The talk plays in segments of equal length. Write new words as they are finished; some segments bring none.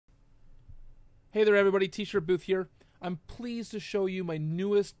Hey there everybody, T-shirt booth here. I'm pleased to show you my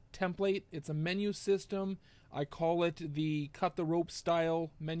newest template. It's a menu system. I call it the cut the rope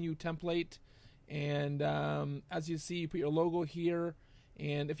style menu template. And as you see, you put your logo here.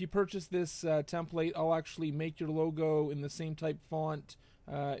 And if you purchase this template, I'll actually make your logo in the same type font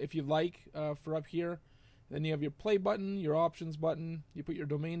if you like for up here. Then you have your play button, your options button. You put your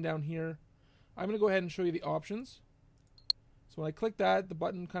domain down here. I'm going to go ahead and show you the options. So when I click that, the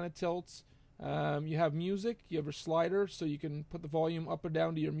button kind of tilts. You have music, you have your slider, so you can put the volume up or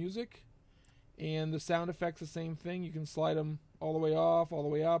down to your music. And the sound effects, the same thing. You can slide them all the way off, all the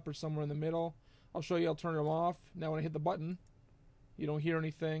way up, or somewhere in the middle. I'll show you, I'll turn them off. Now when I hit the button, you don't hear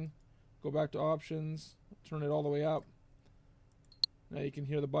anything. Go back to options, turn it all the way up. Now you can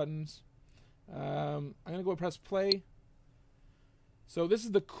hear the buttons. I'm going to go press play. So this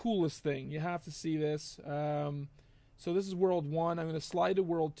is the coolest thing. You have to see this. So this is world 1. I'm going to slide to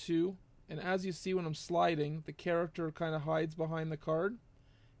world 2. And as you see when I'm sliding, the character kind of hides behind the card.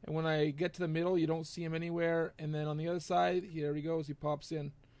 And when I get to the middle, you don't see him anywhere. And then on the other side, here he goes, he pops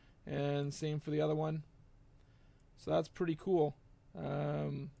in. And same for the other one. So that's pretty cool.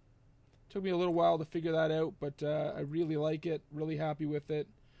 Took me a little while to figure that out, but I really like it, really happy with it.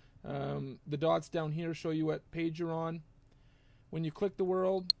 The dots down here show you what page you're on. When you click the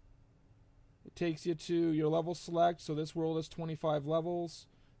world, it takes you to your level select. So this world has 25 levels.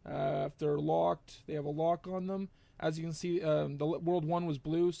 If they're locked, they have a lock on them. As you can see, the world 1 was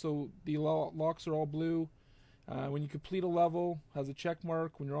blue, so the locks are all blue. When you complete a level, it has a check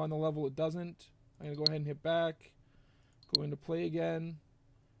mark. When you're on the level, it doesn't. I'm going to go ahead and hit back, go into play again,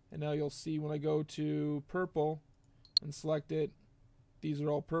 and now you'll see when I go to purple and select it, these are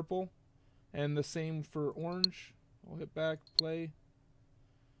all purple. And the same for orange. I'll hit back, play,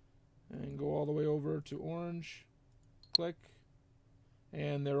 and go all the way over to orange, click,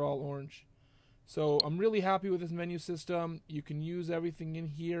 and they're all orange. So I'm really happy with this menu system. You can use everything in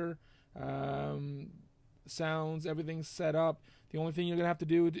here. Sounds, everything's set up. The only thing you're going to have to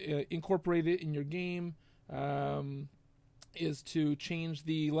do to incorporate it in your game is to change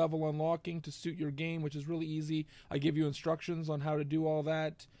the level unlocking to suit your game, which is really easy. I give you instructions on how to do all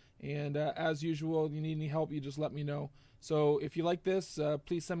that. And as usual, if you need any help, you just let me know. So if you like this,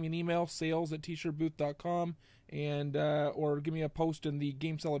 please send me an email, sales@tshirtbooth.com, and or give me a post in the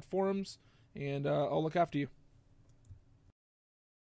Gamesalad forums, and I'll look after you.